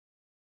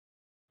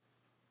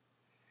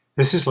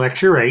This is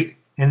Lecture 8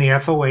 in the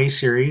FOA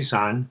series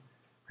on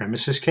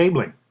premises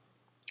cabling.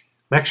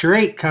 Lecture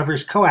 8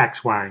 covers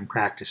coax wiring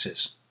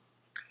practices.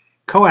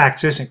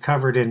 Coax isn't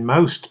covered in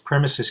most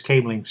premises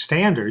cabling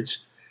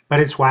standards, but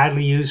it's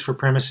widely used for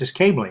premises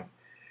cabling,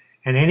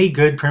 and any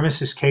good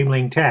premises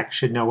cabling tech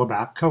should know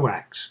about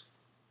coax.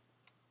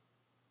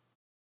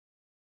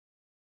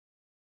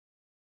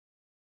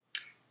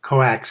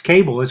 Coax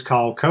cable is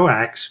called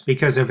coax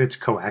because of its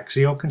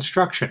coaxial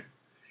construction.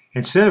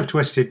 Instead of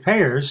twisted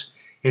pairs,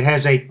 it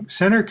has a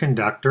center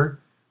conductor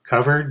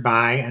covered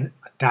by a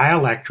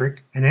dielectric,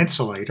 an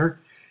insulator,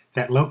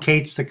 that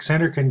locates the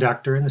center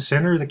conductor in the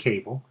center of the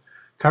cable,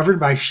 covered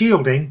by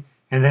shielding,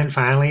 and then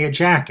finally a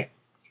jacket.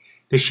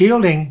 The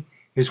shielding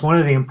is one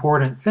of the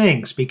important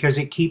things because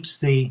it keeps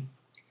the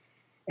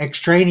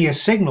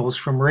extraneous signals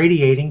from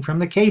radiating from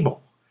the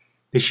cable.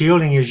 The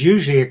shielding is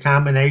usually a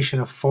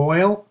combination of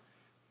foil,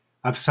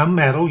 of some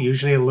metal,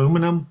 usually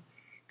aluminum,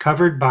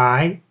 covered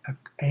by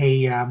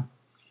a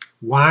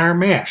wire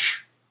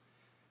mesh,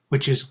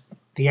 which is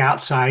the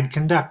outside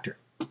conductor.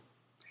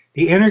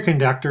 The inner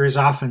conductor is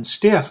often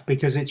stiff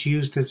because it's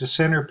used as a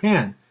center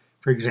pin,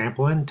 for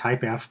example in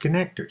type F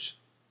connectors.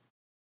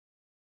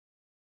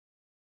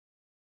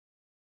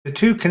 The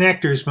two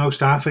connectors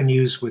most often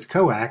used with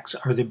coax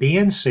are the B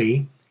and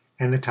C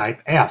and the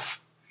type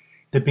F.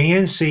 The B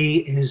and C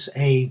is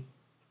a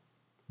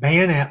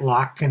bayonet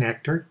lock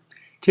connector,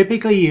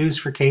 typically used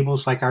for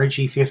cables like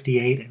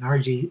RG58 and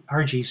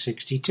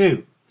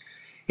RG62.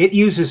 It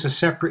uses a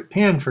separate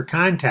pin for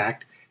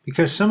contact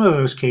because some of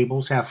those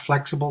cables have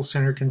flexible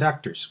center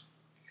conductors.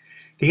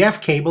 The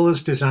F cable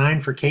is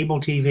designed for cable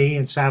TV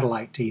and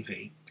satellite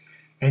TV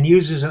and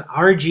uses an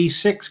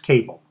RG6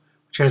 cable,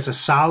 which has a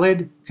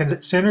solid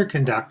center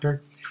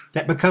conductor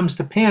that becomes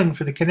the pin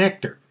for the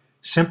connector,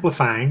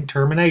 simplifying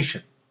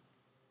termination.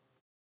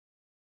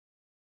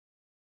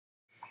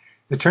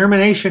 The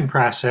termination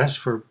process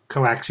for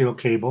coaxial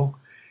cable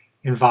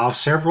involves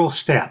several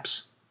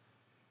steps.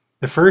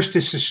 The first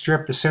is to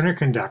strip the center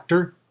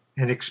conductor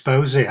and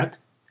expose it,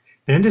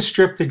 then to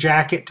strip the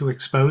jacket to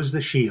expose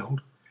the shield,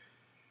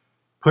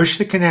 push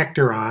the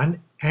connector on,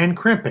 and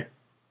crimp it.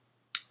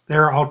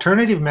 There are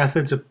alternative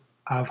methods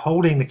of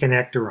holding the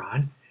connector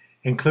on,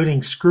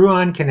 including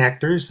screw-on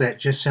connectors that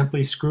just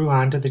simply screw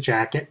onto the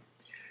jacket,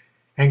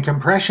 and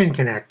compression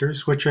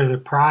connectors, which are the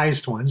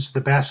prized ones,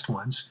 the best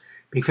ones,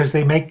 because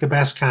they make the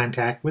best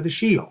contact with the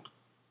shield.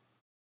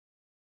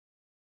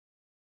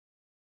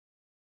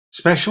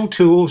 Special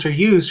tools are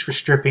used for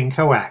stripping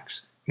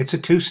coax. It's a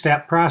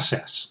two-step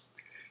process.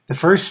 The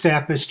first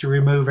step is to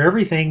remove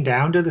everything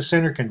down to the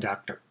center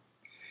conductor.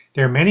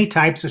 There are many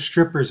types of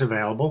strippers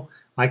available,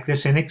 like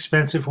this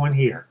inexpensive one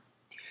here.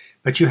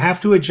 But you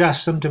have to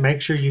adjust them to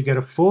make sure you get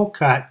a full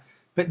cut,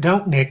 but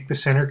don't nick the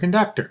center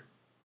conductor.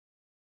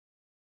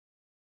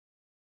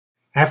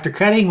 After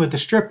cutting with the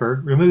stripper,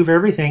 remove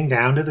everything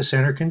down to the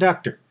center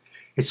conductor.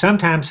 It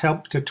sometimes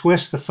helps to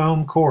twist the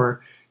foam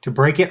core to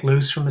break it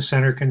loose from the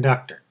center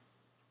conductor.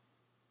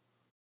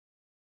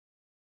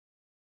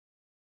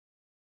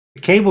 The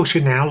cable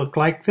should now look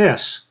like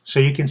this, so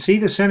you can see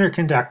the center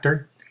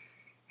conductor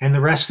and the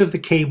rest of the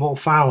cable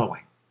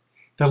following.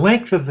 The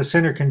length of the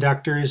center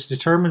conductor is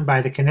determined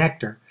by the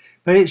connector,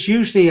 but it's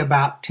usually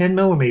about 10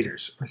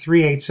 millimeters or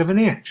 3/8 of an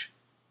inch.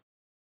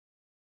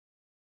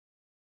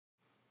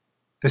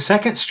 The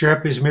second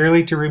strip is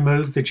merely to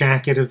remove the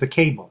jacket of the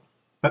cable,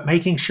 but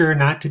making sure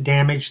not to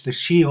damage the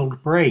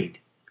shield braid.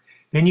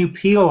 Then you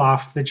peel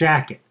off the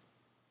jacket.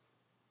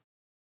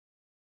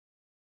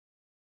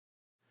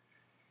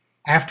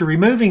 After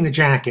removing the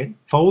jacket,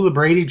 fold the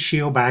braided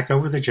shield back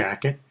over the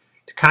jacket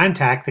to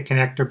contact the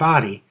connector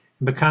body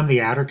and become the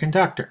outer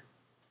conductor.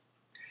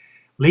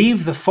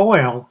 Leave the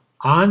foil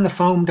on the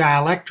foam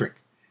dielectric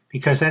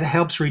because that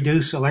helps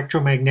reduce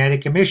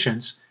electromagnetic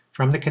emissions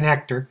from the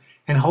connector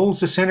and holds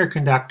the center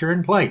conductor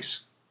in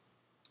place.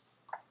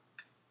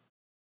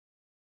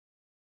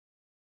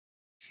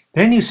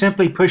 Then you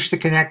simply push the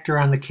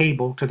connector on the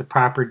cable to the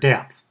proper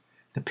depth.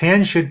 The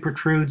pin should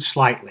protrude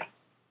slightly.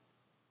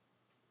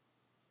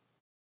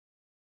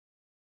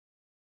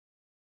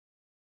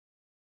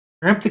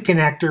 Crimp the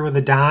connector with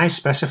a die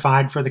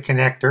specified for the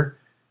connector,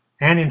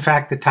 and in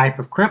fact the type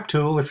of crimp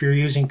tool if you're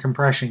using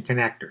compression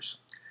connectors.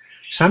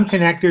 Some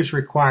connectors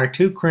require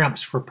 2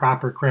 crimps for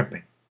proper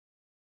crimping.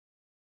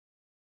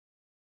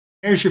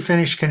 Here's your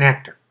finished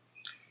connector.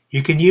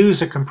 You can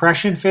use a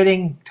compression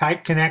fitting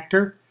type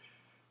connector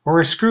or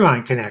a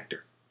screw-on connector.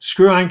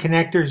 Screw-on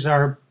connectors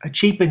are a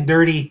cheap and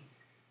dirty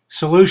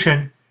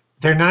solution.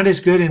 They're not as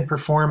good in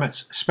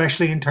performance,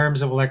 especially in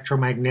terms of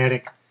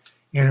electromagnetic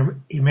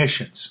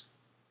emissions.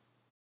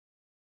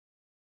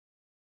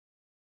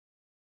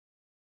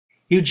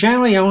 You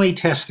generally only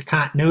test the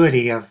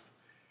continuity of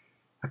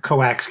a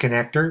coax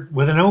connector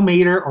with an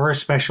ohmmeter or a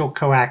special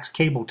coax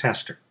cable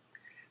tester.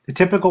 The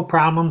typical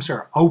problems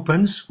are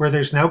opens, where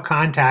there's no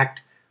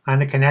contact on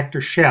the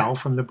connector shell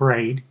from the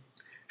braid,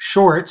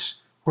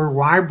 shorts, where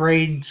wire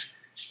braids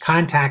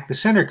contact the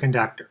center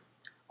conductor,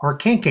 or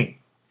kinking,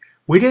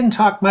 We didn't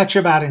talk much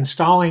about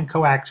installing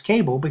coax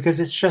cable because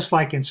it's just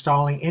like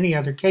installing any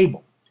other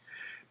cable.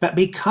 But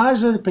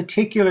because of the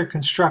particular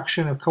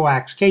construction of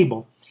coax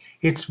cable,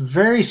 it's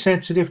very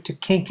sensitive to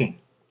kinking.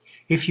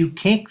 If you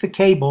kink the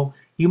cable,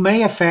 you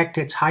may affect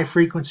its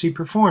high-frequency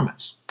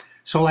performance.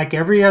 So like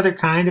every other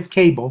kind of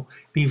cable,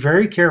 be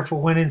very careful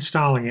when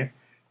installing it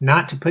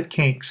not to put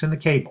kinks in the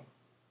cable.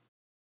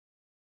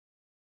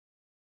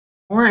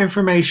 More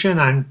information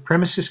on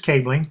premises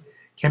cabling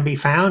can be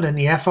found in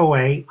the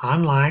FOA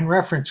online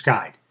reference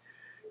guide.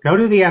 Go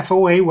to the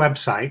FOA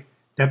website,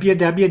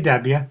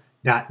 www.thefoa.org,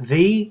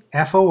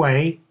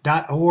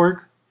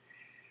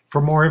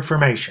 for more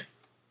information.